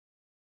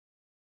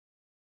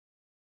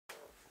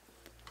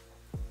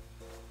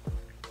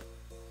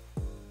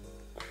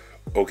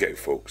Okay,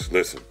 folks,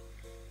 listen.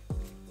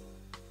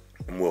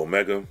 I'm Will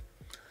Mega.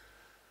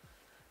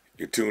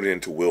 You're tuned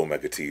in to Will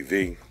Mega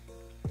TV.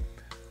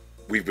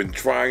 We've been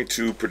trying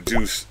to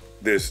produce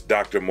this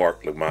Dr.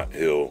 Marc Lamont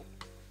Hill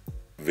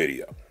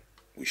video.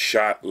 We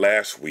shot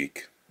last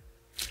week.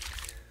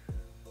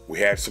 We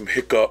had some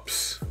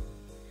hiccups.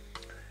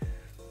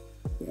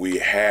 We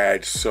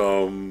had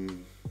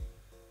some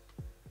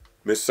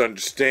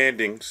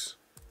misunderstandings.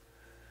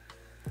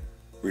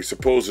 We're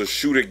supposed to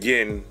shoot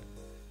again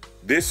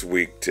this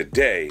week,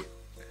 today.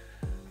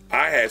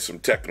 I had some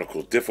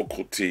technical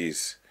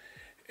difficulties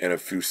and a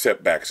few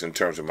setbacks in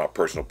terms of my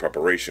personal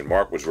preparation.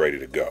 Mark was ready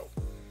to go.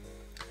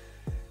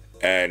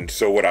 And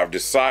so what I've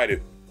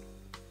decided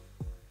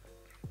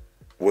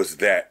was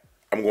that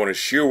I'm going to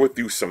share with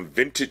you some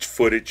vintage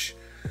footage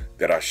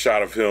that I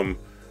shot of him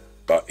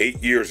about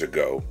 8 years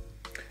ago.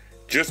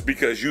 Just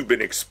because you've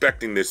been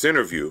expecting this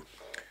interview,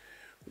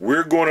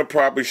 we're going to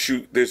probably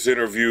shoot this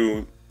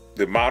interview,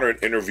 the modern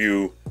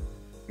interview,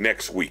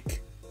 next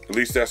week. At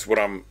least that's what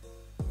I'm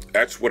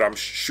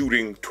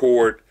shooting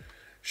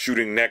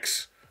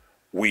next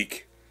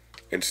week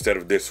instead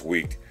of this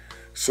week,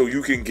 so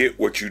you can get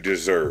what you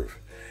deserve.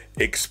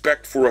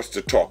 Expect for us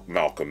to talk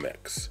Malcolm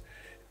X.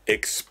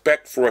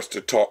 Expect for us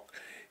to talk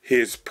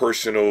his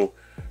personal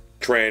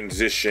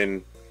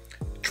transition,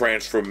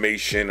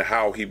 transformation,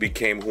 how he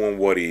became who and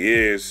what he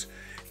is.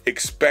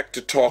 Expect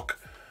to talk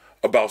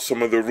about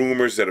some of the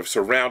rumors that have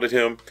surrounded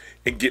him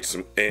and get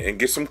some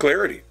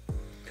clarity.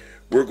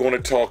 We're going to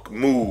talk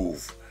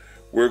Move.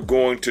 We're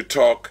going to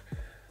talk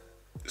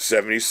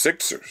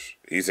 76ers.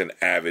 He's an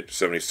avid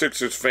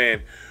 76ers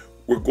fan.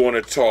 We're going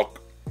to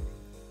talk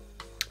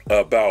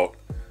about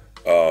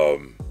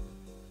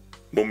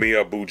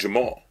Mumia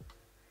Abu-Jamal,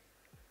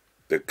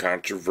 the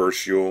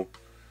controversial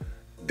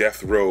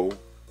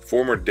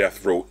former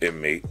death row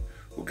inmate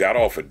who got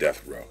off of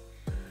death row.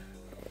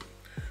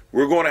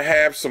 We're going to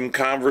have some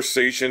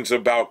conversations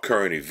about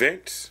current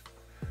events.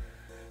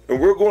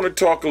 And we're going to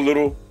talk a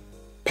little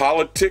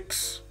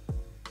politics,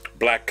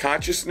 black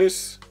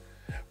consciousness,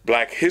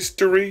 black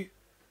history.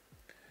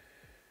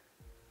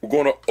 We're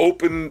going to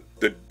open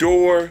the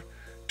door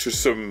to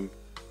some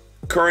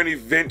current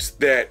events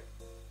that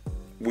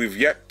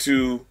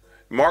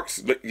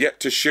Mark's yet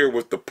to share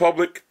with the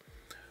public.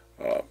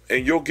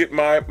 And you'll get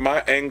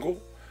my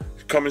angle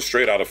coming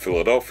straight out of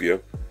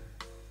Philadelphia.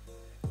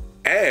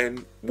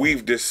 And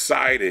we've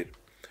decided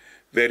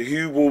that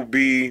he will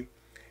be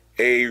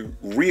a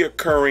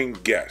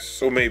reoccurring guest.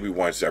 So maybe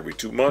once every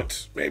 2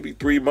 months, maybe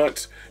 3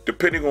 months,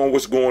 depending on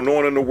what's going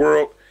on in the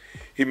world,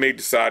 he may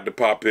decide to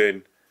pop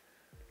in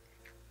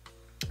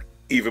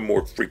even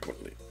more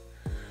frequently.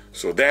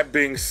 So that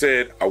being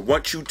said, I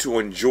want you to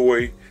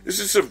enjoy. This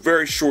is a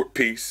very short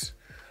piece.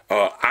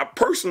 I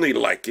personally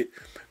like it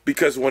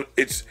because when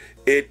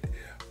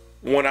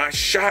I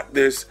shot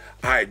this,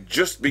 I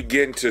just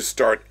began to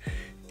start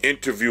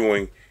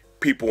interviewing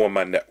people on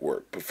my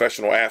network,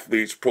 professional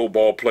athletes, pro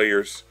ball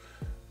players,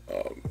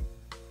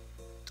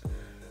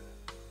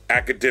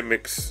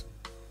 academics,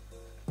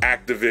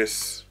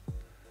 activists,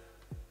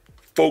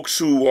 folks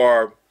who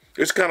are,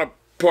 it's kind of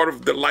part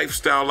of the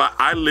lifestyle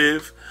I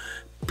live,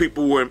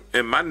 people who are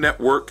in my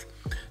network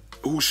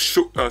whose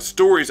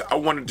stories I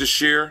wanted to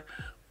share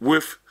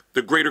with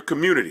the greater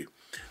community.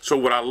 So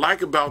what I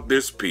like about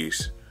this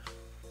piece,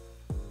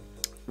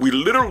 I'm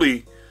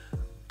literally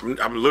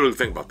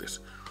thinking about this.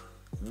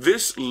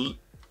 This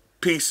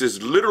piece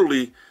is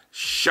literally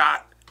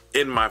shot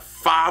in my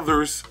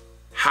father's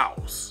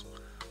house.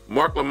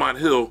 Marc Lamont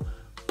Hill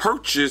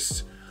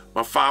purchased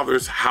my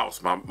father's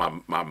house.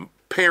 My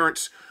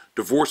parents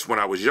divorced when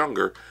I was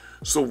younger.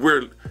 So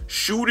we're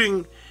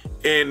shooting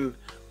in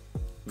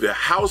the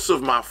house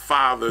of my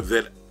father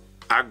that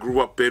I grew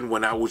up in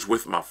when I was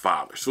with my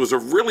father. So it's a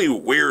really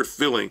weird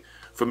feeling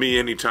for me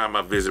anytime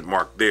I visit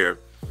Mark there.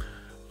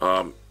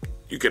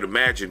 You can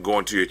imagine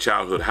going to your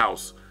childhood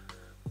house,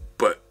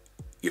 but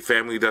your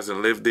family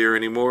doesn't live there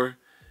anymore.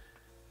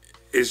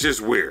 It's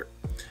just weird.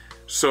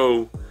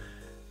 So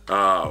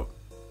the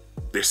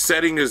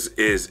setting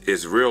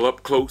is real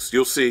up close.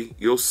 You'll see.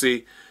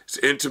 It's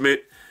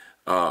intimate.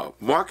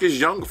 Mark is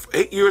young.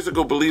 8 years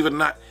ago, believe it or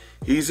not,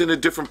 he's in a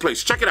different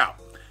place. Check it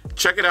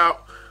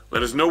out.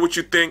 Let us know what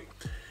you think.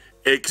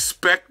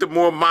 Expect a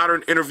more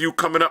modern interview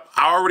coming up.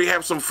 I already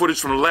have some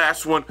footage from the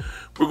last one.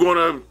 We're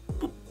going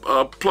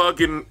to plug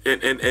and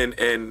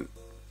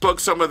plug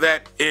some of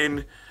that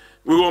in.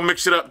 We're going to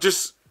mix it up.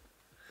 Just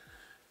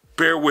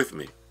bear with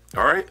me.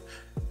 All right?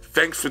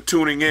 Thanks for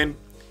tuning in.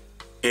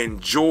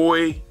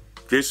 Enjoy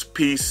this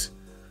piece.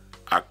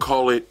 I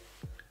call it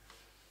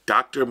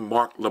Dr.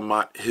 Marc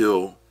Lamont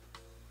Hill,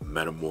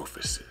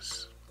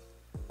 Metamorphosis.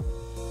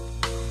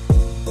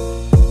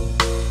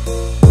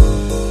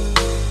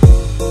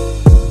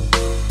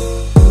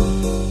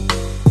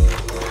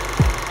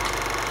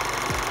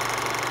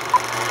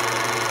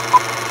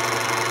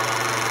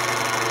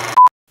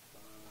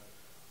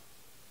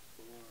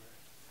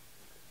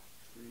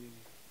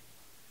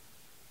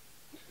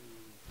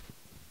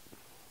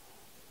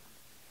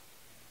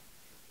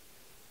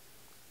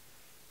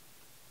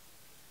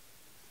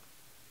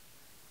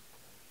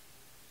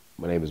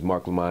 My name is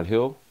Marc Lamont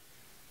Hill.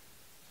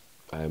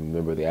 I'm a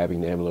member of the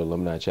Abington Ambler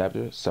Alumni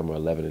Chapter, Summer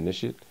 11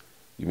 Initiate.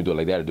 You can do it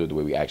like that or do it the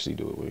way we actually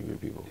do it when we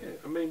greet people. Yeah,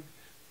 I mean,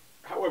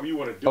 however you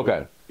want to do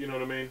it. You know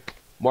what I mean?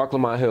 Marc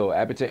Lamont Hill,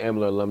 Abington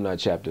Ambler Alumni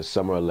Chapter,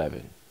 Summer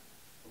 11.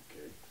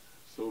 Okay.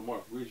 So,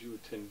 Mark, where did you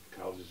attend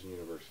colleges and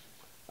universities?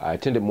 I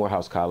attended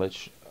Morehouse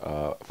College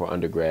for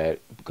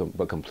undergrad,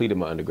 but completed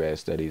my undergrad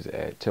studies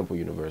at Temple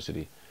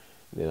University.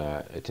 Then I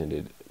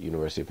attended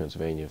University of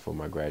Pennsylvania for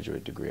my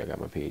graduate degree. I got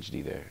my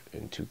PhD there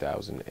in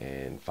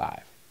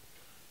 2005.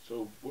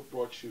 So what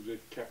brought you to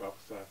Kappa Alpha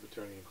Psi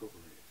Fraternity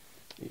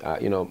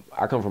Incorporated? You know,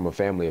 I come from a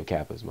family of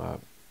Kappas. My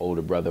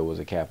older brother was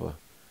a Kappa,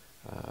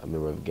 a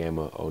member of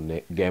Gamma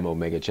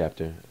Omega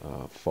chapter,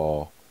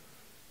 fall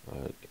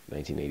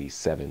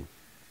 1987.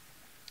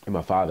 And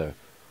my father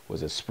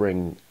was a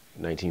spring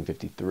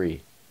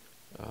 1953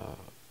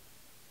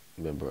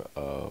 member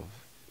of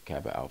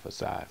Kappa Alpha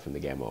Psi from the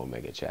Gamma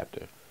Omega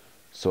chapter.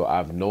 So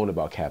I've known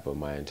about Kappa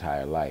my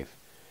entire life.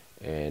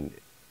 And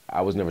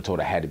I was never told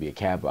I had to be a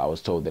Kappa. I was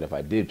told that if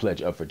I did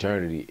pledge a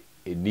fraternity,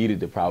 it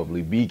needed to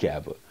probably be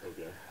Kappa.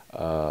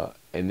 Okay.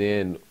 And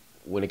then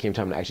when it came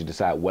time to actually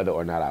decide whether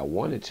or not I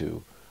wanted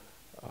to,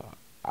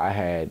 I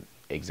had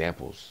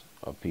examples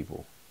of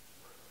people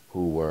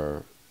who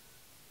were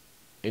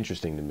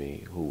interesting to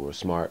me, who were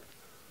smart,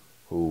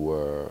 who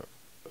were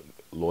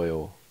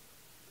loyal,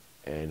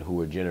 and who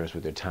were generous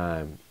with their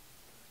time.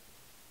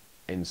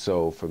 And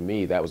so for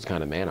me, that was the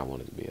kind of man I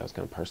wanted to be. That was the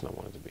kind of person I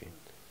wanted to be.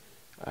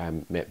 I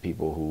met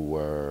people who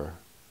were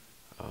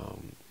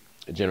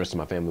generous to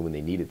my family when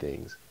they needed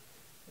things.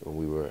 When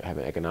we were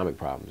having economic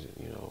problems,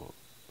 you know,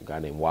 a guy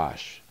named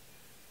Wash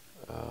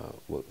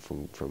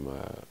from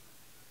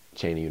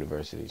Cheney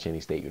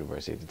State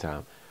University at the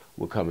time,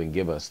 would come and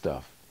give us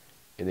stuff.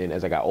 And then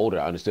as I got older,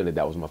 I understood that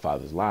that was my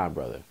father's line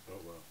brother. Oh,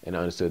 wow. And I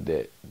understood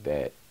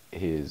that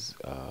his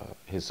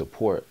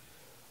support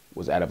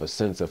was out of a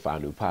sense of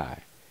fondue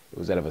pie. It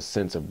was out of a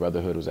sense of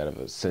brotherhood. It was out of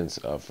a sense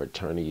of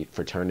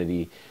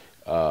fraternity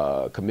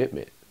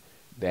commitment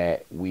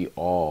that we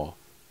all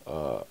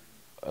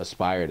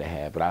aspire to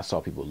have. But I saw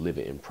people live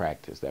it in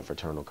practice, that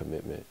fraternal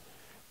commitment.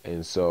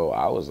 And so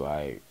I was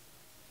like,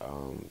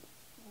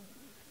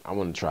 I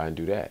want to try and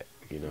do that,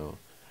 you know.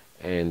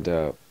 And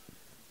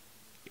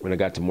when I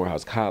got to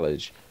Morehouse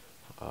College,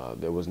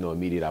 there was no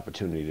immediate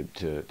opportunity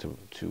to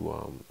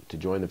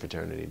join the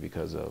fraternity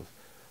because of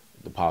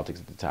the politics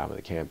at the time of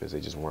the campus.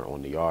 They just weren't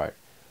on the yard.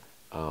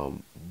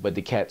 But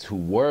the cats who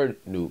were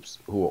Noops,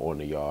 who were on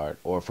the yard,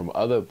 or from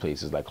other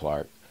places like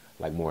Clark,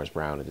 like Morris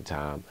Brown at the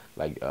time,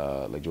 like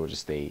Georgia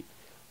State,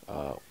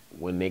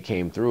 when they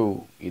came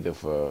through, either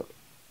for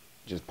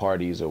just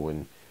parties or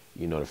when,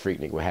 you know, the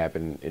Freaknik would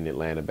happen in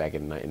Atlanta back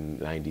in the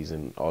 90s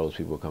and all those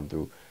people would come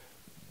through,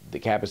 the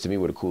Kappas to me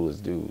were the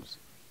coolest dudes.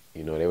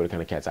 You know, they were the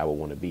kind of cats I would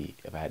want to be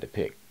if I had to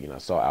pick. You know, I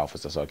saw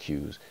Alphas, I saw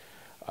Qs,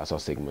 I saw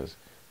Sigmas,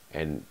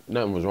 and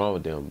nothing was wrong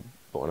with them.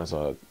 But when I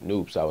saw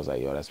Noops, I was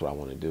like, yo, that's what I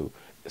want to do.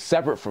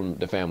 Separate from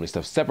the family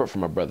stuff, separate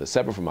from my brother,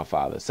 separate from my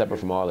father,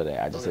 separate from all of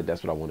that. I just said,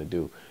 that's what I want to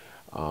do.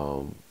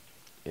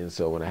 And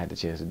so when I had the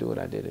chance to do it,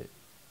 I did it.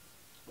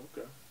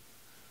 Okay.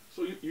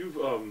 So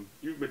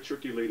you've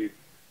matriculated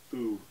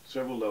through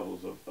several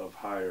levels of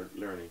higher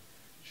learning.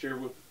 Share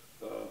with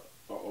our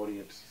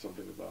audience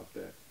something about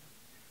that.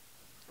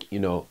 You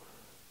know,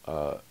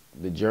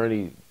 the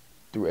journey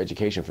through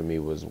education for me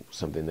was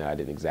something that I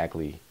didn't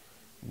exactly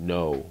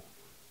know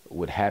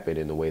would happen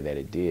in the way that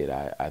it did.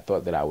 I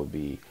thought that I would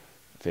be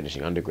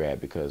finishing undergrad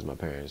because my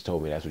parents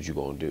told me that's what you're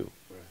going to do.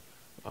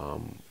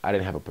 Right. I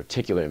didn't have a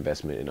particular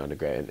investment in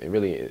undergrad. And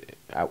really,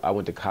 I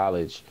went to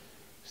college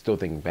still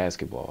thinking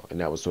basketball,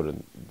 and that was sort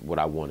of what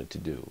I wanted to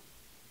do.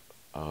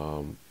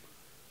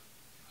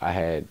 I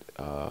had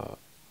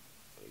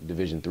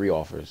Division III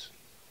offers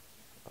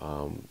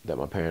that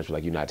my parents were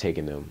like, you're not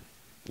taking them.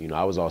 You know,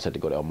 I was all set to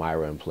go to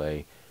Elmira and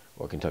play,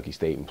 or Kentucky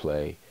State and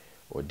play,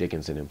 or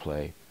Dickinson and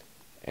play.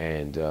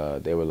 And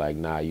they were like,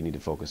 nah, you need to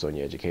focus on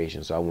your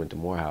education. So I went to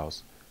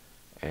Morehouse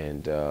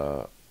and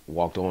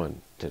walked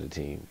on to the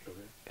team. Okay.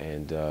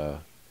 And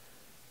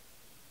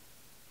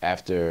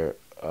after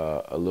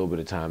a little bit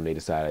of time, they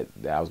decided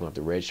that I was going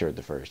to have to redshirt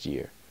the first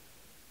year,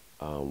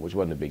 which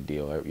wasn't a big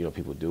deal. You know,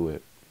 people do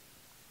it.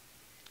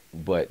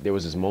 But there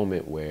was this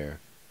moment where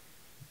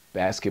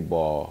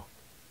basketball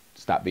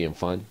stopped being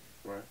fun.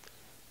 Right.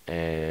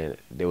 And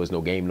there was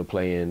no game to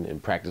play in,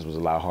 and practice was a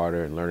lot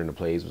harder, and learning the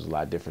plays was a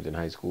lot different than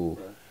high school.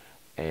 Right.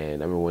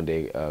 And I remember one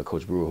day,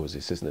 Coach Brewer, who was the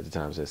assistant at the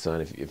time, said,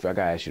 son, if I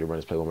gotta ask you to run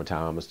this play one more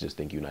time, I must just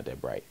think you're not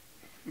that bright.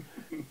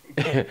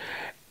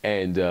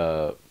 And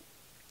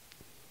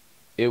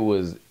it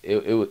was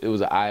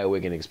an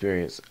eye-awakening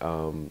experience.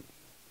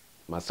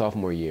 My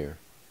sophomore year,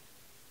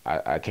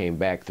 I came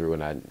back through,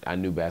 and I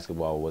knew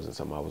basketball wasn't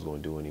something I was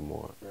going to do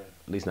anymore, Right.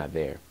 at least not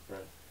there. Right.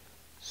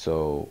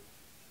 So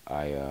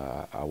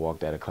I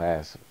walked out of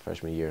class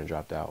freshman year and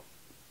dropped out.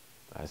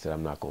 I said,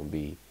 I'm not going to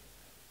be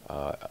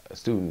a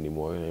student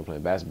anymore. I ain't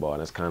playing basketball,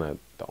 and that's kind of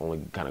the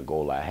only kind of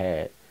goal I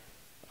had.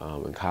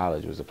 in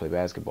college was to play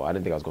basketball. I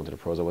didn't think I was going to the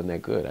pros. I wasn't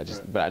that good.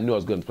 But I knew I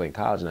was good to play in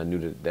college, and I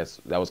knew that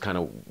was kind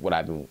of what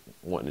I've been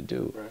wanting to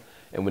do. Right.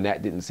 And when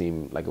that didn't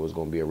seem like it was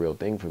going to be a real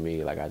thing for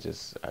me, like I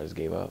just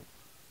gave up.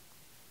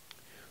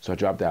 So I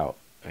dropped out,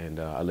 and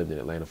I lived in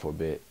Atlanta for a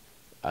bit.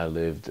 I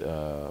lived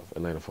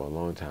Atlanta for a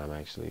long time,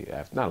 actually.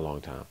 Not a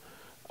long time.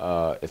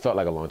 It felt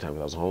like a long time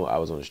because I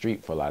was on the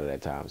street for a lot of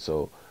that time.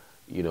 So,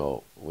 you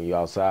know, when you're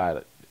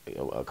outside,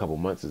 a couple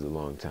months is a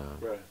long time.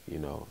 Right. You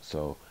know,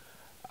 so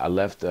I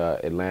left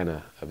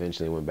Atlanta,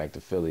 eventually went back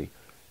to Philly,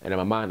 and in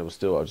my mind it was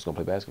still I was just gonna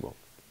play basketball.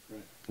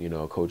 Right. You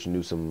know, Coach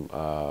Newsom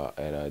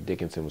at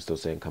Dickinson was still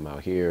saying come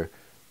out here.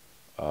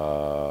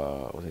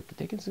 Was it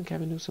Dickinson,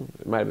 Kevin Newsom?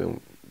 It might have been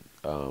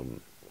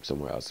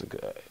somewhere else.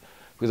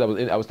 Because I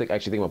was actually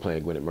thinking about playing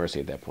at Gwinnett Mercy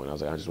at that point. I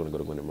was like, I just want to go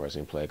to Gwinnett Mercy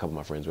and play. A couple of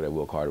my friends were there.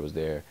 Will Carter was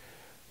there.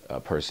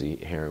 Percy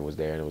Herring was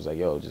there. And it was like,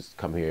 yo, just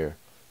come here,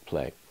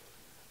 play.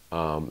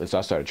 And so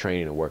I started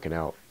training and working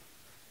out.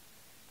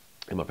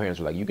 And my parents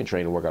were like, you can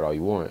train and work out all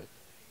you want,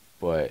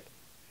 but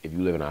if you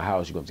live in our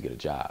house, you're going to have to get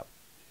a job.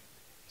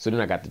 So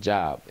then I got the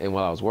job. And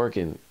while I was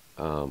working,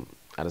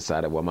 I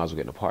decided, well, I might as well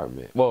get an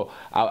apartment. Well,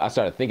 I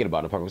started thinking about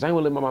an apartment because I didn't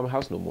want to live in my mom's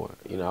house no more.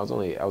 You know,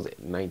 I was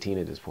 19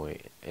 at this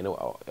point, and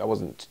I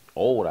wasn't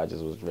old. I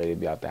just was ready to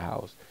be out the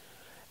house.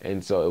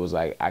 And so it was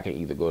like, I can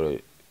either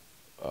go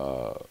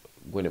to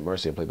Gwinnett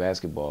Mercy and play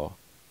basketball,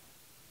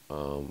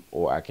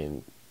 or I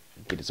can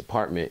get this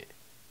apartment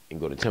and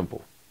go to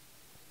Temple.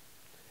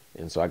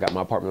 And so I got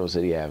my apartment on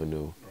City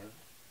Avenue, right.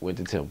 Went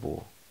to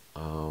Temple,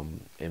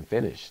 and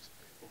finished.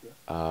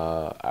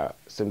 Okay.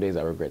 Some days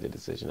I regret the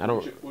decision.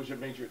 What was your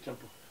major at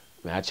Temple?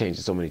 Man, I changed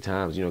it so many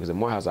times, you know, because at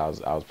Morehouse I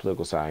was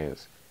political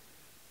science,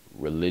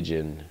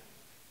 religion,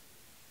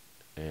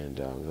 and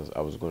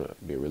I was going to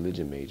be a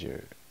religion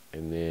major,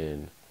 and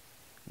then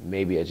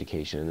maybe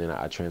education, and then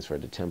I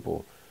transferred to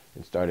Temple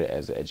and started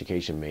as an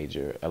education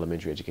major,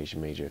 elementary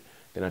education major.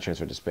 Then I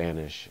transferred to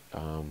Spanish.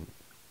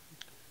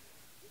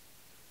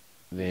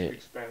 Then, you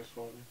speak Spanish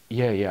fluently?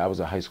 Yeah, I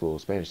was a high school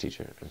Spanish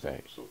teacher, in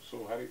fact. So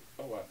how do you,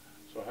 oh wow.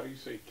 So how do you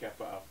say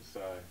Kappa Alpha Psi?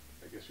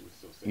 I guess you would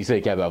still say. You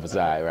say Kappa Alpha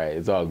Psi, right?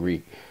 It's all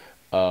Greek.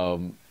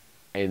 And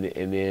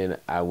then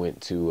I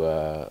went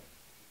to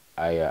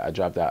I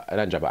dropped out. I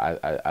didn't drop out.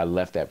 I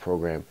left that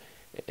program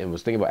and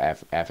was thinking about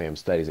AFAM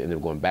studies, and then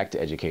going back to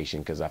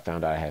education because I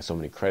found out I had so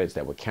many credits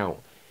that would count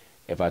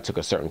if I took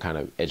a certain kind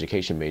of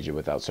education major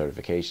without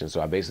certification.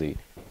 So I basically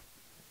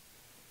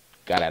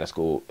got out of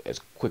school as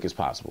quick as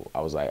possible.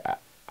 I was like,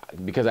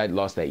 because I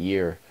lost that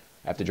year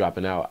after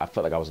dropping out, I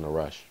felt like I was in a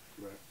rush.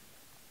 Right.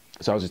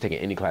 So I was just taking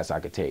any class I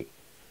could take.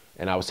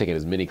 And I was taking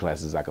as many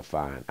classes as I could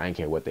find. I didn't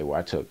care what they were.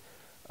 I took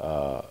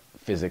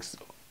physics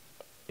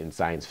and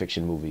science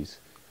fiction movies.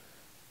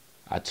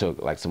 I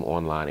took like some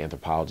online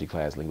anthropology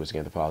class, linguistic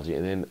anthropology.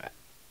 And then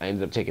I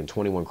ended up taking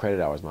 21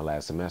 credit hours my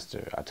last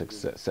semester. I took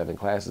 7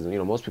 classes. And, you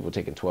know, most people are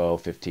taking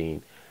 12,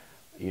 15.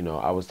 You know,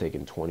 I was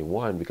taking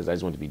 21 because I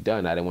just wanted to be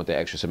done. I didn't want that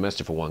extra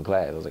semester for one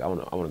class. I was like, I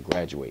want to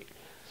graduate.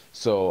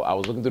 So I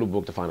was looking through the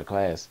book to find a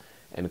class,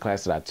 and the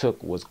class that I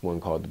took was one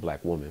called The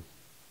Black Woman.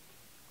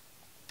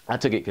 I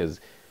took it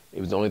because it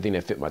was the only thing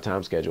that fit my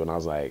time schedule, and I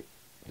was like,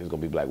 there's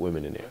going to be black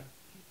women in there.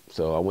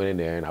 So I went in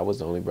there, and I was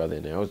the only brother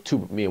in there. It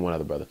was me and one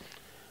other brother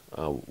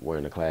were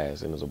in the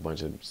class, and there was a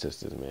bunch of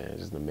sisters, man.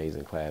 Just an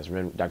amazing class.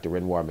 Dr.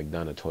 Renoir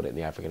McDonough taught it in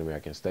the African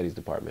American Studies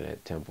Department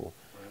at Temple.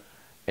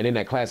 And in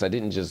that class, I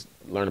didn't just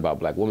learn about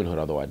black womanhood,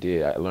 although I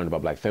did. I learned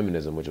about black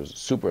feminism, which was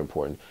super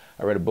important.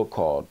 I read a book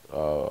called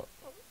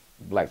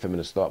Black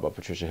Feminist Thought by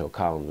Patricia Hill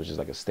Collins, which is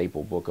like a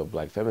staple book of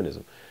black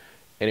feminism.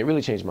 And it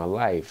really changed my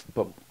life.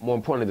 But more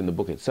importantly than the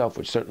book itself,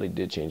 which certainly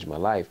did change my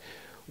life,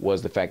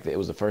 was the fact that it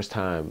was the first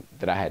time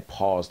that I had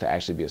paused to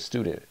actually be a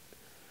student.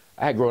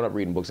 I had grown up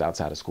reading books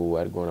outside of school.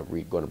 I had grown up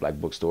going to black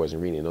bookstores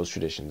and reading in those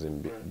traditions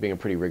and being a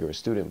pretty rigorous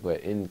student.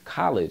 But in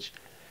college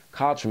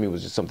for me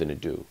was just something to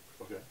do.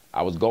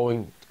 I was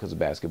going because of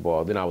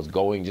basketball. Then I was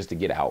going just to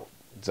get out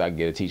so I could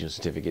get a teaching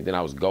certificate. Then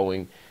I was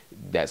going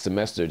that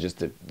semester just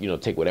to, you know,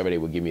 take whatever they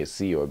would give me, a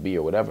C or a B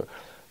or whatever.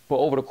 But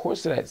over the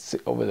course of that,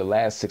 over the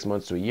last 6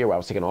 months to a year, where I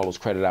was taking all those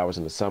credit hours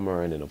in the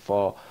summer and in the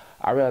fall,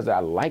 I realized that I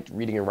liked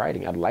reading and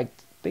writing. I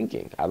liked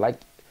thinking. I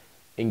liked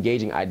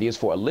engaging ideas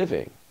for a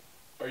living.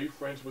 Are you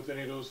friends with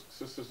any of those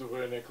sisters that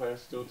were in that class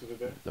still to the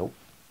day? Nope.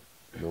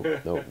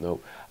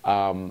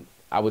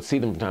 I would see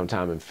them from time to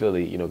time in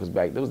Philly, you know, because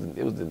back at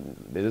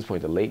this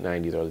point the late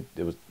 '90s, or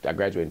I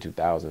graduated in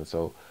 2000,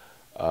 so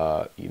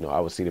you know, I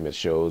would see them at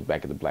shows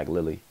back at the Black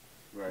Lily.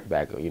 Right.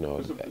 Back, you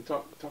know.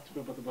 Talk to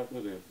me about the Black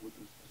Lily. What's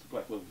the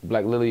Black Lily?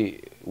 Black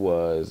Lily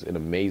was an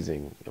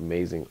amazing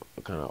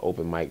kind of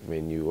open mic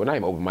venue. Well, not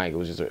even open mic. It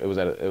was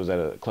at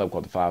a club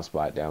called the 5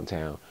 Spot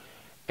downtown,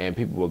 and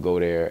people would go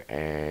there,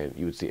 and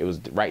you would see it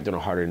was right in the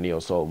heart of the neo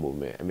soul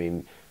movement. I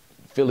mean,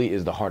 Philly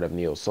is the heart of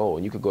neo soul,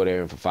 and you could go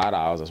there and for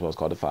 $5, that's what's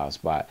called the 5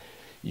 Spot.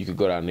 You could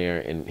go down there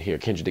and hear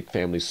Kendrick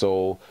Family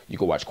Soul. You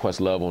could watch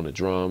Questlove on the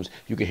drums.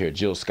 You could hear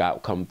Jill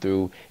Scott come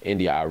through.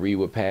 India Arie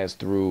would pass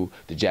through.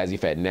 The Jazzy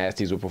Fat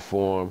Nasties would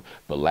perform.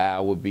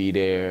 Bilal would be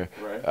there.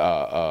 Right.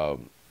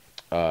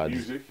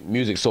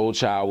 Music Soul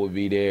Child would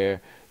be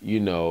there. You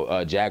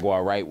know,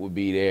 Jaguar Wright would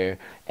be there,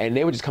 and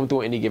they would just come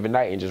through any given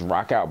night and just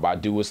rock out.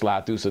 Badu would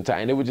slide through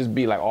sometime, and it would just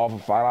be like all for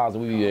 $5,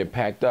 and we'd be there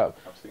packed up.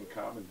 I've seen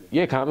Common there.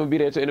 Yeah, Common would be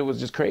there too, and it was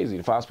just crazy.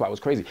 The 5 Spot was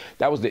crazy.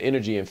 That was the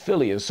energy in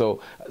Philly, and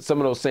so some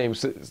of those same,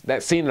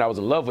 that scene that I was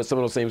in love with, some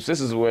of those same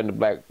sisters were in the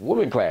black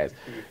woman class,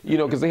 you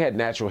know, because they had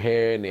natural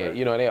hair and they,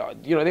 you know,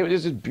 they were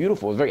just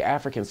beautiful. It was very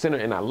African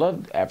centered, and I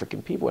loved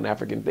African people and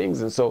African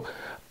things, and so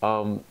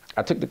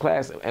I took the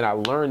class, and I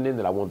learned then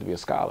that I wanted to be a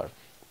scholar.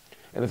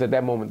 And it's at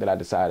that moment that I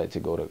decided to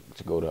go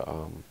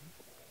to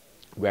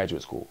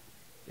graduate school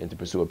and to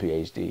pursue a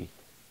PhD.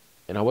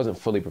 And I wasn't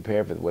fully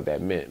prepared for what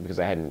that meant because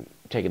I hadn't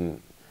taken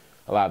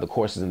a lot of the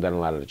courses and done a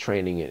lot of the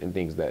training and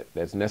things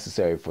that's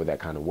necessary for that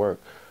kind of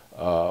work.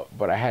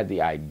 But I had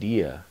the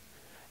idea,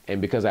 and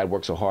because I'd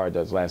worked so hard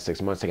those last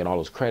 6 months, taking all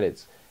those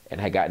credits,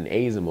 and had gotten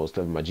A's in most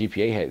of them, my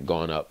GPA had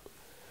gone up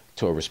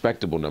to a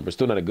respectable number,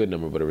 still not a good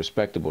number, but a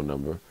respectable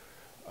number.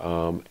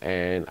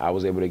 And I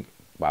was able to,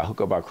 by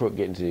hook or by crook,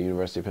 get into the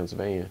University of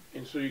Pennsylvania.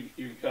 And so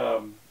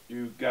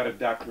you got a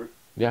doctorate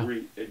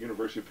degree at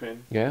University of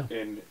Penn? Yeah.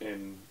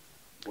 And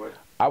what?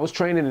 I was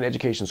trained in an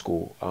education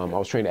school. I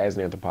was trained as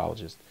an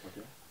anthropologist.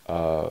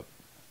 Okay.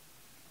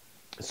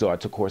 So I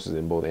took courses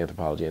in both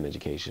anthropology and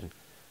education,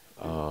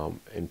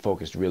 and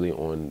focused really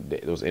on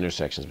those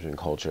intersections between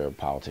culture,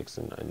 politics,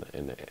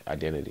 and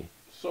identity.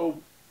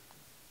 So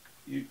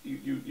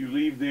you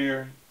leave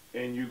there,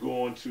 and you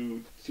go on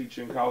to teach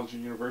in colleges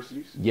and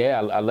universities?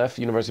 Yeah, I left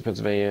University of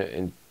Pennsylvania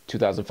in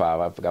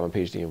 2005. I got my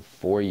PhD in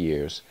 4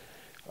 years,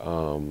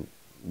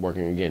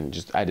 working again.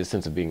 I had this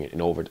sense of being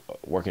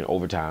working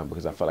overtime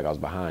because I felt like I was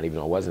behind, even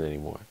though I wasn't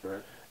anymore.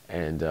 Right.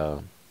 And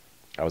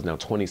I was now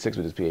 26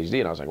 with this PhD,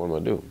 and I was like, what am I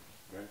gonna do?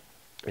 Right.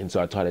 And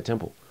so I taught at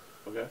Temple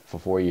for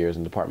 4 years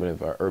in the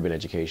Department of Urban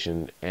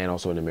Education and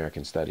also in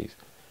American Studies.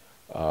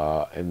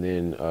 And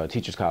then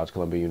Teachers College,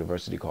 Columbia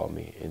University called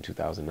me in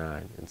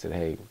 2009 and said,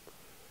 hey,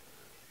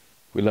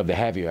 we'd love to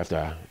have you, after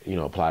I,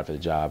 applied for the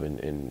job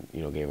and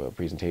gave a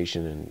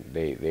presentation, and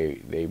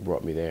they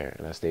brought me there,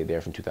 and I stayed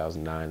there from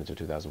 2009 until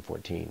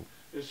 2014.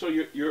 And so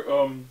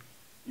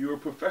your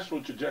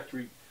professional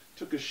trajectory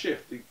took a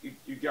shift.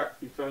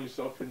 You found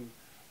yourself in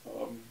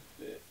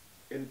the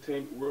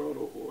entertainment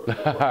world,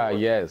 or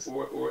yes,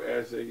 or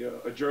as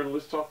a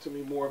journalist. Talk to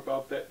me more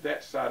about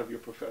that side of your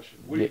profession.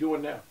 What are you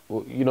doing now?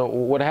 Well,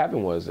 what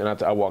happened was, and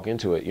I walk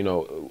into it.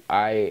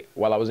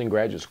 While I was in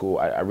graduate school,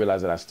 I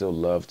realized that I still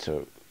love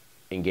to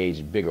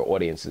engage bigger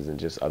audiences than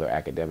just other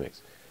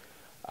academics.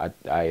 And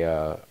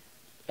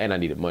I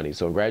needed money.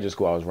 So in graduate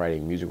school, I was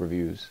writing music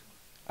reviews.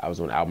 I was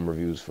doing album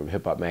reviews from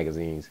hip hop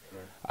magazines.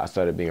 Right. I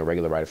started being a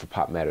regular writer for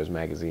Pop Matters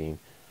magazine.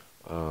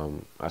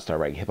 I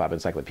started writing hip hop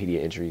encyclopedia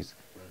entries.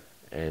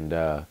 Right.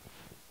 And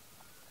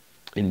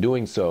in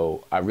doing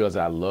so, I realized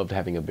that I loved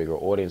having a bigger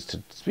audience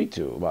to speak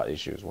to about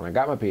issues. When I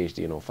got my PhD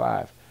in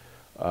 2005,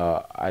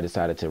 I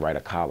decided to write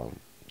a column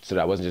so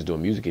that I wasn't just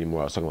doing music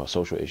anymore. I was talking about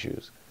social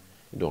issues,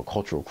 doing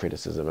cultural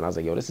criticism. And I was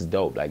like, yo, this is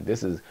dope. Like,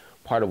 this is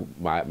part of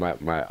my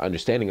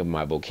understanding of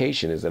my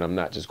vocation, is that I'm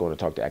not just going to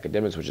talk to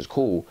academics, which is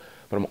cool,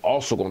 but I'm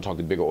also going to talk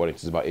to bigger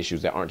audiences about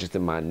issues that aren't just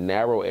in my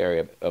narrow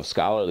area of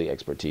scholarly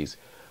expertise,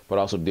 but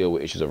also deal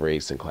with issues of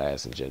race and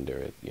class and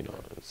gender,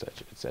 et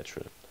cetera, et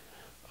cetera.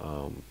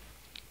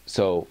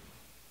 So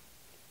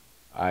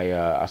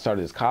I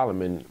started this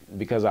column, and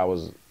because I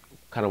was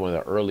kind of one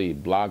of the early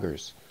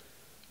bloggers,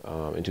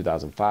 in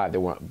 2005,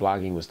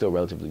 blogging was still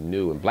relatively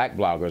new, and black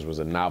bloggers was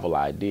a novel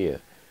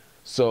idea.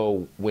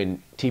 So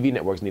when TV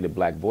networks needed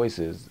black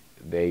voices,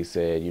 they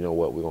said, you know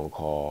what, we're going to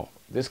call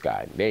this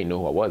guy. They didn't know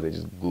who I was. They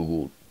just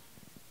Googled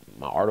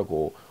my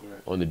article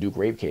on the Duke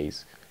rape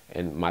case,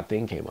 and my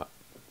thing came up.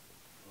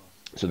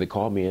 So they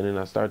called me in, and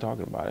I started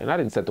talking about it. And I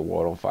didn't set the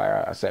world on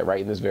fire. I sat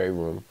right in this very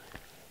room,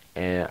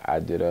 and I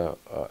did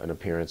an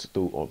appearance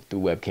through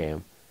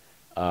webcam.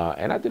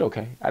 And I did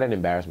okay. I didn't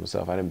embarrass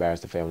myself. I didn't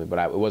embarrass the family, but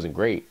it wasn't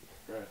great.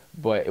 Right.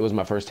 But it was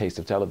my first taste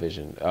of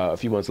television. A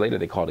few months later,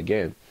 they called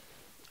again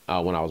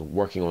when I was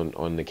working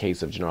on the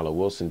case of Janarla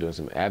Wilson, doing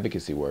some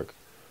advocacy work.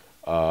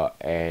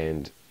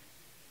 And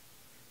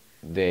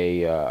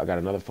I got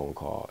another phone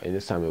call, and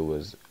this time it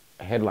was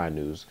headline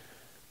news.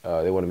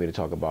 They wanted me to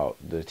talk about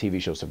the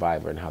TV show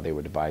Survivor and how they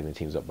were dividing the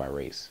teams up by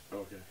race.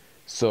 Okay.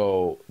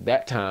 So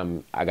that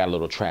time, I got a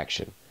little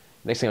traction.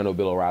 Next thing I know,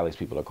 Bill O'Reilly's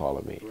people are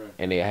calling me,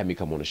 and they had me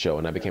come on the show,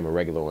 and I became a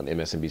regular on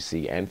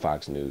MSNBC and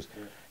Fox News.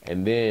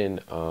 And then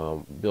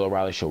Bill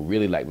O'Reilly's show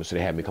really liked me, so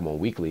they had me come on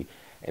weekly.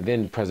 And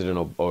then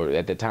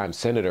at the time,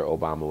 Senator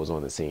Obama was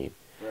on the scene.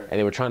 And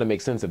they were trying to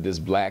make sense of this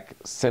black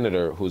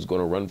senator who's going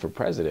to run for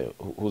president,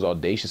 who's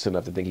audacious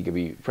enough to think he could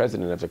be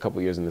president after a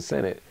couple years in the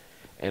Senate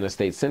and a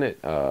state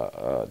Senate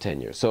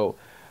tenure. So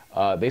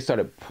they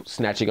started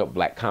snatching up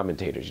black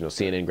commentators.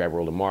 CNN grabbed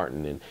Roland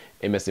Martin, and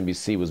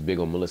MSNBC was big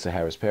on Melissa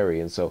Harris Perry.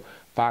 And so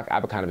I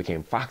kind of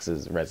became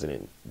Fox's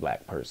resident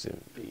black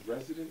person.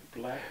 Resident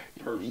black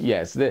person?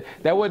 Yes. That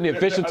wasn't the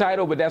official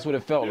title, but that's what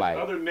it felt like.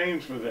 There's other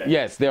names for that.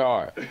 Yes, there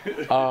are.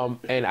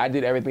 And I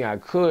did everything I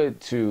could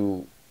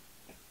to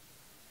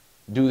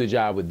do the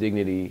job with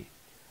dignity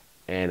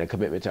and a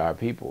commitment to our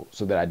people,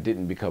 so that I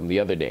didn't become the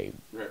other Dame,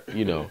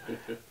 you know.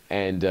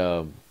 And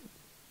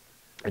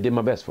I did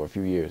my best for a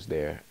few years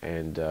there,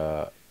 and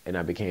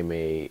I became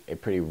a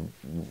pretty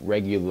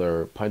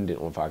regular pundit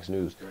on Fox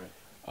News,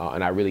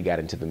 and I really got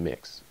into the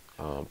mix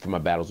for my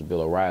battles with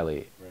Bill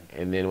O'Reilly.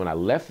 And then when I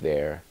left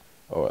there,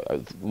 or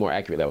more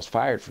accurately, I was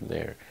fired from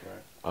there,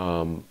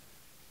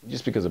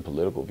 just because of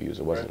political views.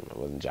 It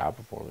wasn't job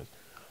performance.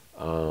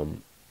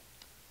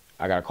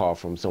 I got a call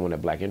from someone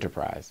at Black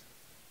Enterprise,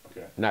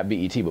 not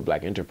BET, but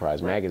Black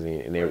Enterprise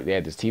magazine, and they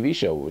had this TV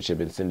show which had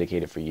been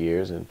syndicated for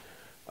years, and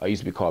it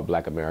used to be called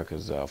Black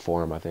America's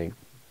Forum, I think.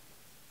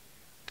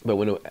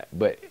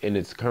 But in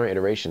its current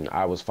iteration,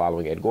 I was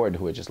following Ed Gordon,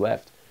 who had just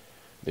left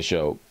the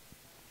show.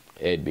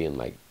 Ed being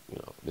like, you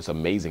know, this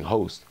amazing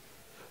host,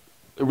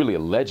 really a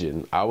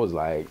legend. I was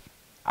like,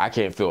 I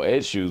can't fill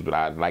Ed's shoes, but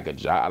I like a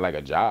job. I like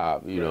a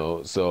job, you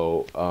know.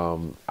 So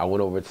I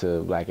went over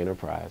to Black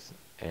Enterprise,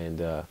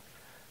 and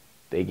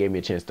they gave me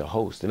a chance to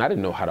host, and I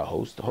didn't know how to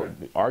host.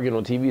 Arguing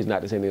on TV is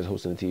not the same thing as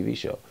hosting a TV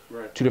show.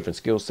 Two different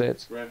skill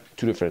sets,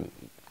 two different,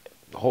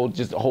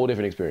 just a whole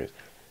different experience.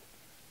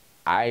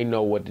 I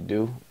know what to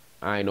do.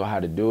 I know how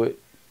to do it,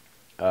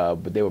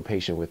 but they were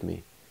patient with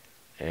me,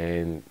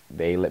 and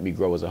they let me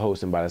grow as a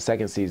host. And by the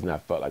second season, I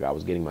felt like I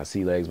was getting my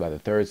sea legs. By the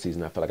third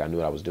season, I felt like I knew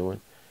what I was doing.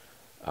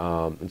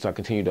 And so I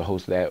continued to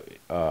host that.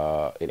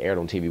 It aired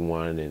on TV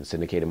One and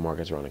syndicated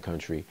markets around the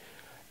country.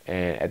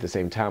 And at the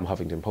same time,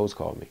 Huffington Post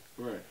called me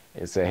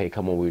and said, hey,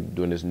 come on, we're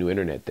doing this new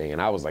internet thing.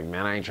 And I was like,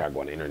 man, I ain't trying to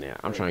go on the internet.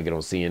 I'm trying to get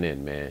on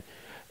CNN, man.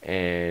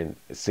 And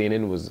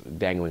CNN was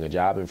dangling a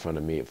job in front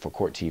of me for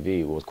Court TV.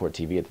 It was Court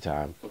TV at the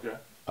time,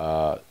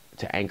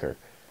 to anchor.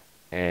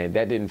 And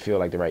that didn't feel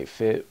like the right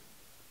fit.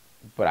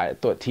 But I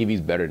thought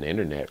TV's better than the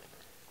internet.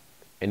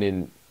 And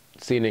then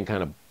CNN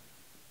kind of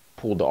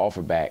pulled the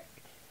offer back.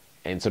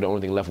 And so the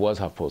only thing left was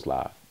HuffPost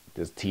Live,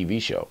 this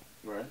TV show.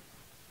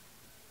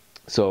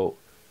 So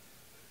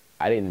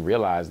I didn't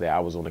realize that I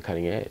was on the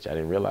cutting edge. I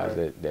didn't realize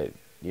that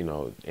you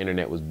know,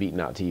 internet was beating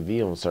out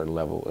TV on a certain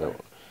level.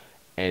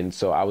 And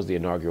so I was the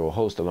inaugural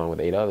host along with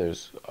 8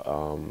 others,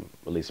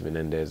 Elisa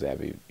Menendez,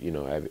 Abby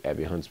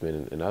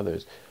Huntsman, and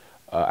others,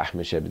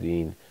 Ahmed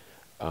Shebdeen,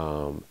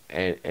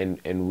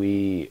 and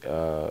we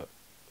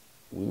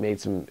made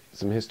some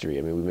history.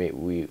 I mean,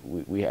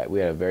 we had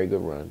a very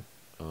good run.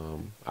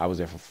 I was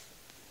there for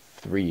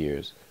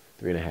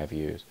 3.5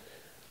 years.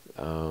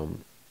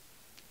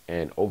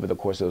 And over the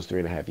course of those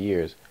 3.5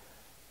 years,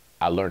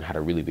 I learned how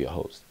to really be a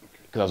host,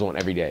 because I was on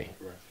every day.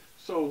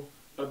 So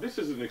this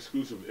is an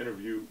exclusive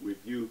interview with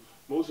you.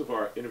 Most of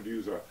our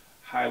interviews are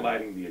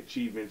highlighting the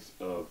achievements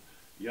of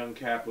young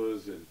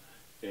Kappas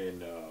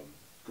and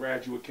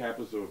graduate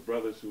Kappas, or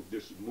brothers who've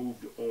just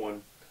moved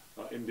on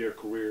in their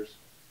careers,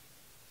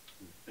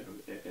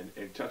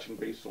 and touching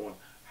base on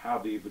how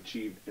they've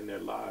achieved in their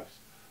lives.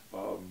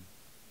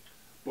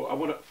 But I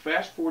want to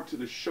fast forward to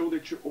the show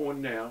that you're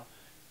on now,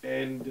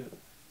 and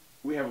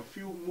we have a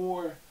few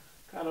more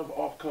kind of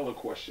off-color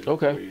questions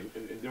for you,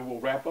 and then we'll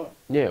wrap up.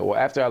 Yeah, well,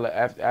 after I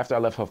left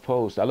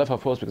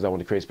HuffPost because I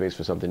wanted to create space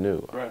for something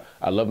new.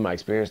 I loved my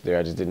experience there.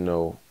 I just didn't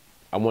know.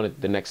 I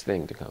wanted the next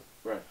thing to come.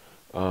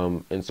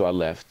 And so I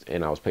left,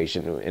 and I was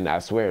patient. And I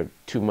swear,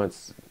 2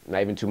 months,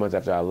 not even 2 months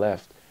after I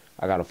left,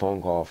 I got a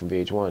phone call from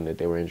VH1 that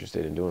they were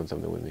interested in doing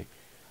something with me.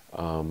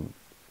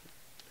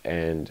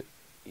 And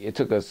it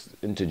took us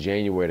into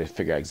January to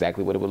figure out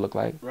exactly what it would look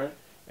like.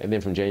 And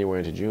then from January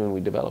into June, we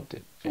developed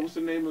it. So what's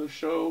the name of the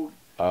show?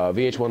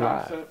 VH1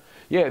 Live.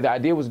 Yeah, the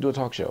idea was to do a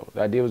talk show.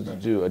 The idea was to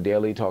do a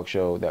daily talk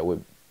show that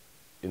would,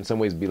 in some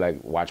ways, be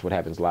like Watch What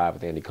Happens Live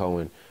with Andy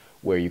Cohen,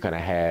 where you kind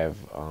of have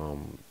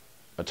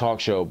a talk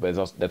show, but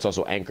that's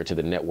also anchored to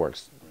the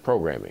network's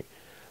programming.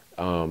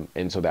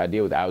 And so the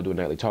idea was that I would do a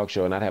nightly talk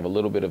show, and I'd have a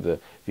little bit of the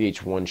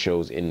VH1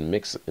 shows in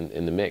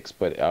the mix,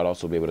 but I'd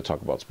also be able to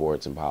talk about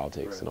sports and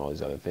politics and all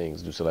these other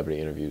things, do celebrity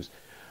interviews.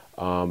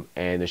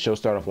 And the show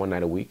started off one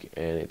night a week,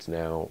 and it's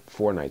now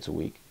 4 nights a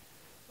week.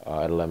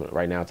 At 11,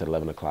 right now it's at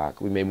 11 o'clock.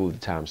 We may move the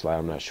time slide,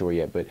 I'm not sure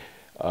yet, but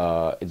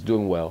it's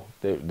doing well.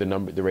 The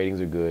ratings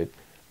are good,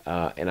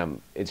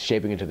 and it's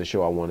shaping into the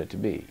show I want it to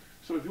be.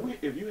 So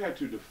if you had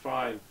to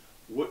define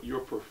what your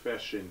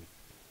professional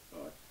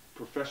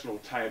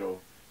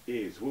title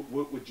is,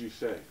 what would you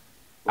say?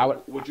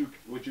 Would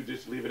you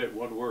just leave it at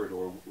one word,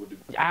 or would it...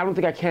 I don't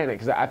think I can,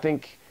 because I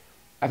think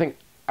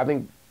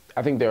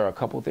there are a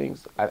couple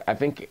things. I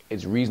think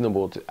it's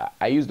reasonable to.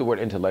 I use the word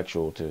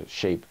intellectual to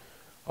shape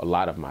a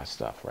lot of my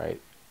stuff, right?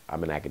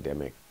 I'm an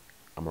academic,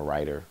 I'm a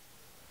writer,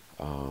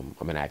 I'm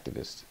an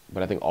activist,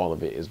 but I think all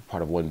of it is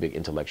part of one big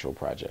intellectual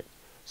project.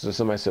 So if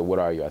somebody said, what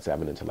are you? I'd say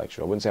I'm an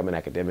intellectual. I wouldn't say I'm an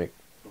academic.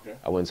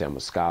 I wouldn't say I'm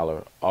a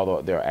scholar,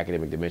 although there are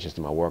academic dimensions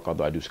to my work,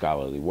 although I do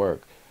scholarly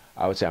work.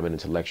 I would say I'm an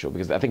intellectual,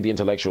 because I think the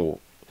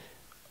intellectual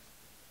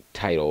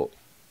title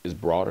is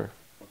broader,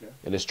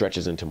 and it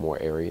stretches into more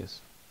areas.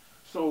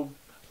 So,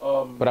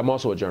 but I'm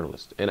also a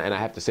journalist, and I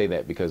have to say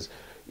that because,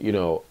 you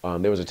know,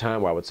 there was a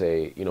time where I would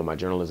say, you know, my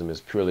journalism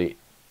is purely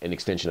an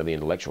extension of the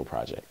intellectual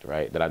project,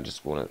 right? That I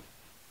just want to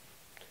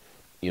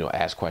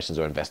ask questions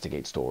or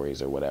investigate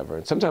stories or whatever.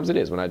 And sometimes it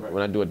is. When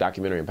I do a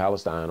documentary in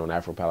Palestine on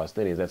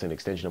Afro-Palestinians, that's an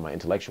extension of my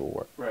intellectual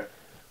work. Right.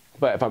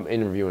 But if I'm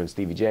interviewing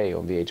Stevie J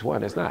on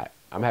VH1, it's not.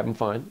 I'm having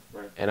fun,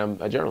 and I'm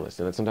a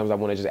journalist. And sometimes I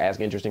want to just ask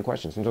interesting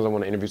questions. Sometimes I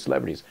want to interview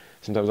celebrities.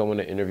 Sometimes I want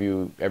to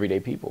interview everyday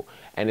people.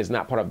 And it's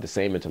not part of the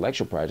same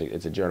intellectual project.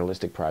 It's a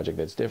journalistic project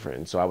that's different.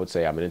 And so I would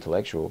say I'm an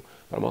intellectual,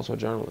 but I'm also a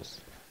journalist.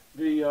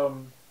 The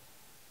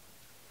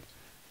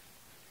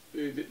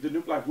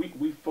New Black,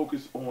 we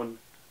focus on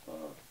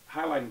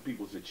highlighting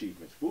people's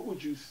achievements. What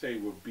would you say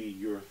would be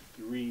your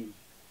three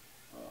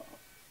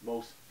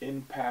most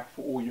impactful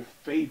or your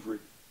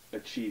favorite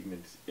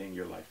achievements in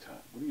your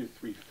lifetime? What are your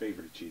three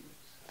favorite achievements?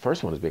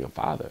 First one is being a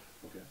father.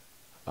 Okay.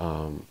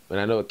 And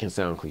I know it can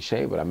sound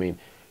cliche, but I mean,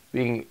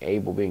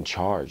 being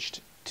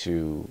charged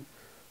to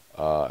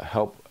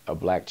help a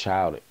black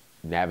child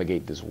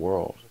navigate this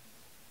world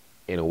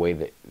in a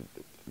way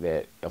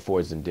that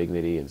affords them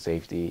dignity and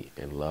safety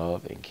and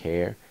love and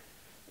care,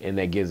 and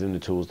that gives them the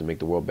tools to make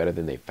the world better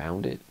than they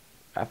found it,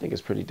 I think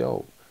it's pretty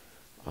dope.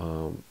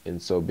 And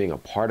so being a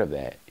part of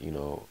that,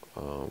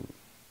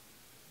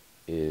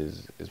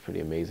 is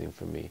pretty amazing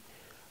for me.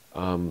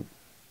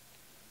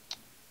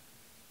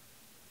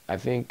 I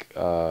think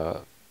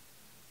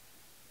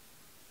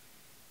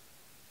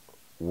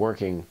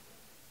working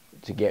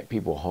to get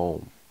people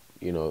home,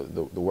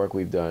 the work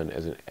we've done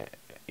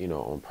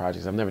on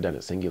projects. I've never done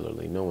it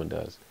singularly. No one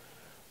does.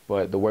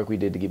 But the work we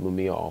did to get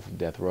Mumia off of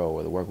death row,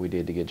 or the work we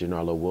did to get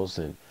Gennaro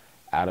Wilson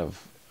out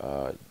of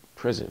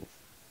prison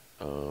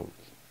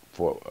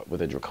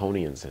with a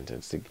draconian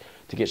sentence,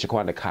 to get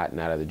Shaquanda Cotton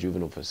out of the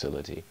juvenile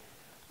facility.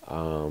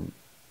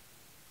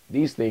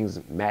 These things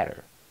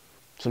matter.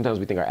 Sometimes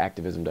we think our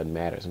activism doesn't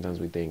matter. Sometimes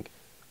we think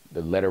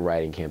the letter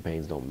writing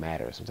campaigns don't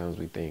matter. Sometimes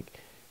we think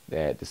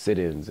that the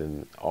sit-ins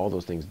and all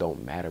those things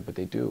don't matter, but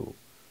they do.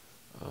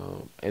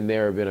 And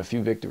there have been a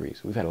few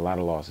victories. We've had a lot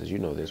of losses. You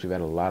know this. We've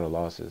had a lot of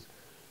losses.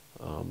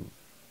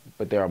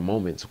 But there are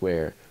moments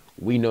where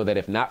we know that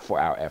if not for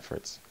our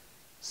efforts,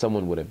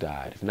 someone would have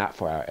died. If not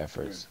for our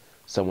efforts,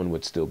 someone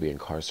would still be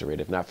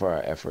incarcerated. If not for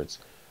our efforts,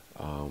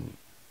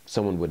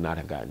 someone would not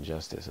have gotten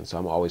justice. And so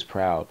I'm always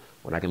proud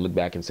when I can look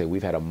back and say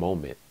we've had a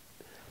moment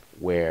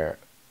where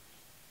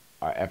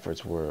our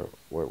efforts were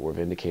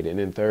vindicated. And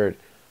then third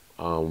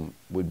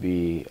would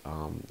be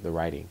the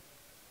writing.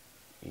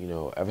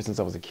 Ever since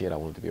I was a kid, I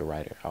wanted to be a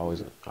writer. I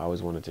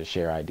always wanted to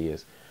share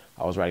ideas.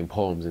 I was writing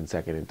poems in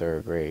 2nd and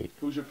 3rd grade.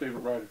 Who's your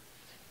favorite writer?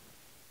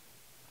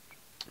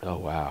 Oh,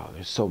 wow.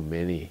 There's so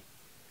many.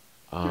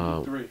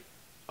 Three.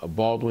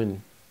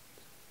 Baldwin,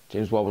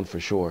 James Baldwin for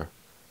sure.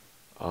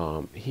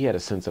 He had a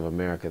sense of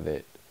America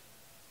that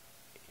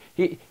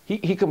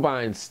he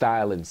combined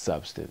style and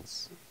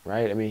substance,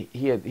 right? I mean,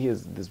 he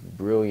has this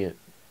brilliant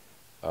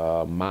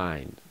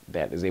mind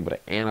that is able to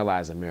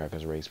analyze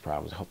America's race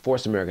problems,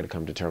 force America to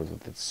come to terms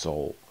with its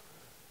soul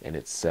and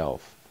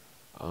itself.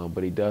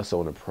 But he does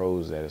so in a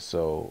prose that is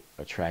so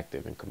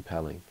attractive and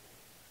compelling.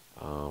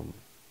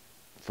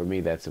 For me,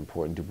 that's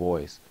important. Du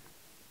Bois,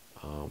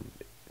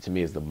 to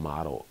me, is the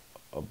model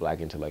of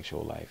black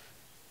intellectual life.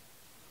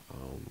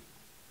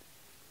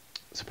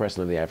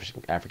 Suppression of the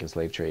African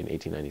slave trade in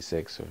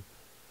 1896, or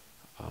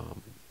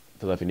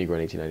Philadelphia Negro in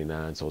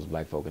 1899, so was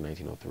black folk in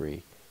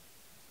 1903.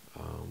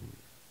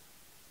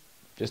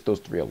 Just those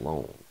three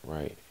alone,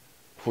 right?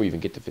 Before you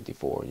even get to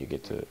 54 and you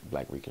get to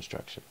Black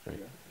Reconstruction, right?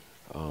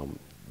 Yeah.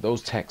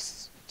 Those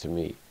texts, to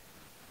me,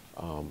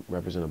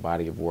 represent a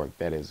body of work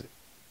that is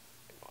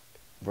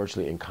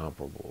virtually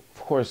incomparable.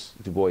 Of course,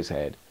 Du Bois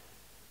had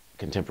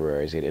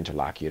contemporaries, he had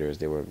interlocutors.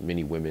 There were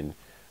many women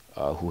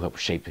who helped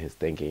shape his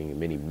thinking,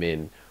 many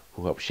men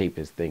who helped shape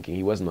his thinking.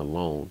 He wasn't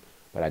alone,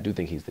 but I do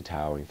think he's the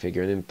towering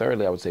figure. And then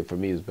thirdly, I would say for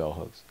me is Bell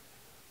Hooks.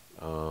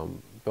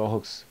 Bell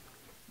Hooks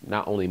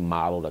not only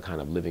modeled a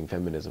kind of living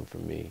feminism for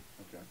me,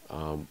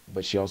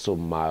 but she also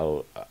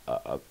modeled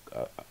a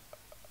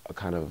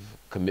kind of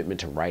commitment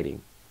to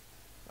writing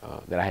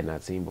that I had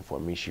not seen before.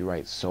 I mean, she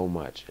writes so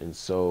much and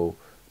so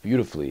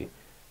beautifully,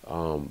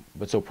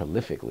 but so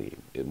prolifically,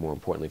 more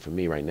importantly for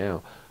me right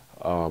now,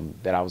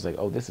 that I was like,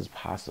 oh, this is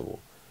possible.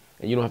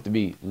 And you don't have to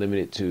be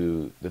limited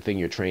to the thing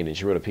you're trained in.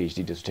 She wrote a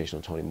PhD dissertation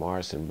on Toni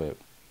Morrison, but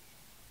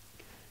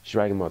she's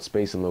writing about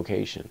space and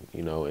location,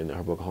 in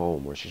her book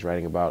Home, where she's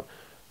writing about,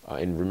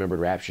 in Remembered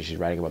Rapture, she's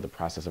writing about the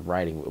process of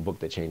writing, a book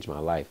that changed my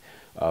life.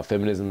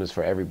 Feminism is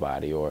for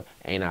Everybody, or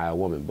Ain't I a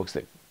Woman, books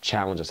that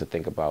challenge us to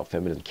think about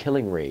feminism.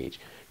 Killing Rage,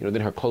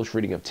 then her close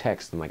reading of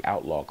text and like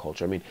outlaw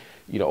culture. I mean,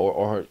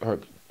 or her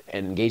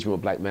engagement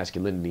with black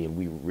masculinity and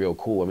We Real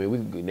Cool. I mean, we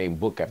could name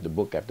book after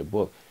book after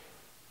book.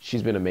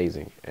 She's been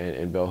amazing,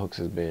 and Bell Hooks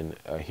has been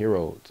a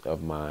hero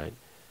of mine,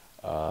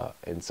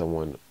 and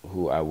someone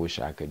who I wish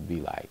I could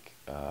be like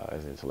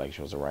as an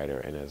intellectual, as a writer,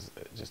 and as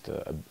just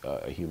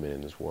a human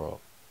in this world.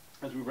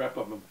 As we wrap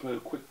up, I'm going to play a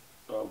quick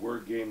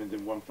word game and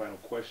then one final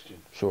question.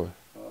 Sure.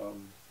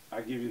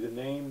 I give you the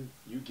name,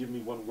 you give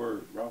me one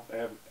word. Ralph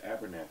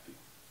Abernathy.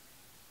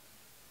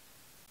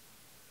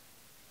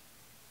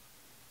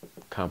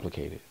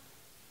 Complicated.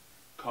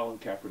 Colin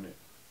Kaepernick.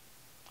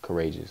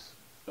 Courageous.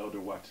 Elder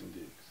Watson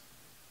Diggs.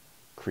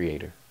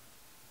 creator.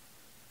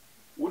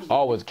 What is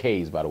All was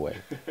K's, by the way.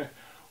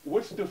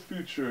 What's the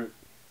future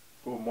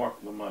for Marc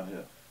Lamont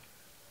Hill?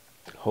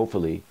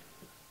 Hopefully,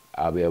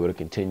 I'll be able to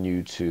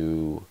continue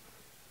to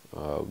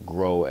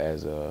grow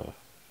as a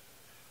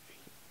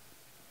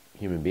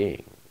human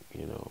being,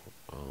 you know,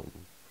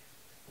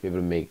 be able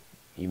to make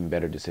even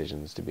better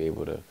decisions, to be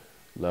able to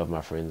love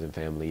my friends and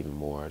family even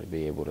more, to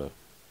be able to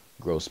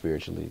grow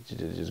spiritually, to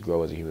just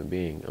grow as a human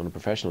being. On the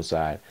professional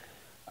side,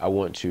 I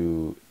want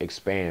to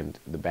expand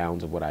the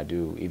bounds of what I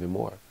do even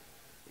more.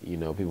 You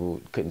know,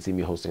 people couldn't see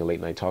me hosting a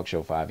late night talk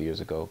show 5 years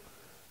ago.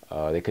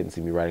 They couldn't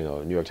see me writing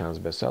a New York Times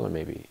bestseller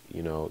maybe,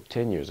 you know,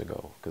 10 years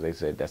ago, because they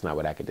said that's not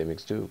what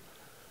academics do.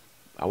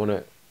 I want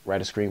to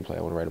write a screenplay.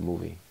 I want to write a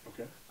movie.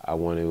 Okay. I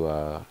want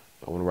to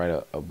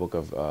write a book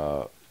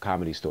of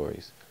comedy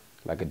stories,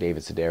 like a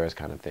David Sedaris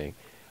kind of thing.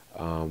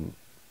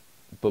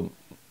 But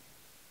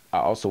I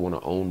also want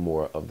to own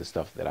more of the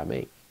stuff that I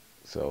make.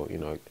 So, you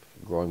know,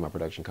 growing my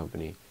production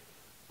company,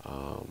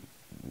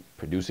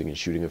 producing and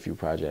shooting a few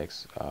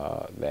projects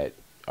that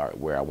are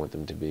where I want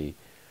them to be.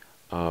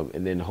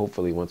 And then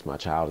hopefully once my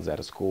child is out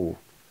of school,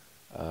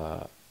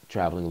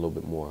 traveling a little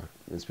bit more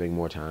and spending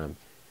more time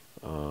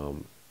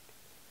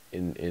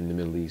in the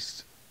Middle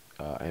East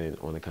and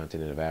on the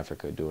continent of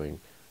Africa, doing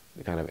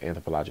the kind of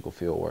anthropological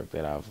field work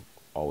that I've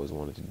always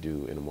wanted to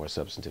do in a more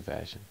substantive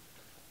fashion.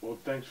 Well,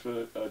 thanks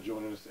for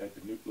joining us at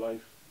the Nuke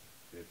Life.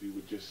 If you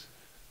would just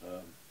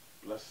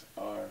bless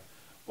our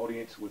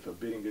audience with a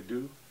bidding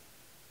adieu.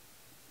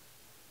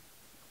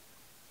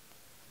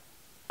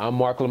 I'm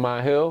Marc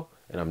Lamont Hill,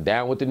 and I'm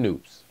down with the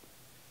Noops.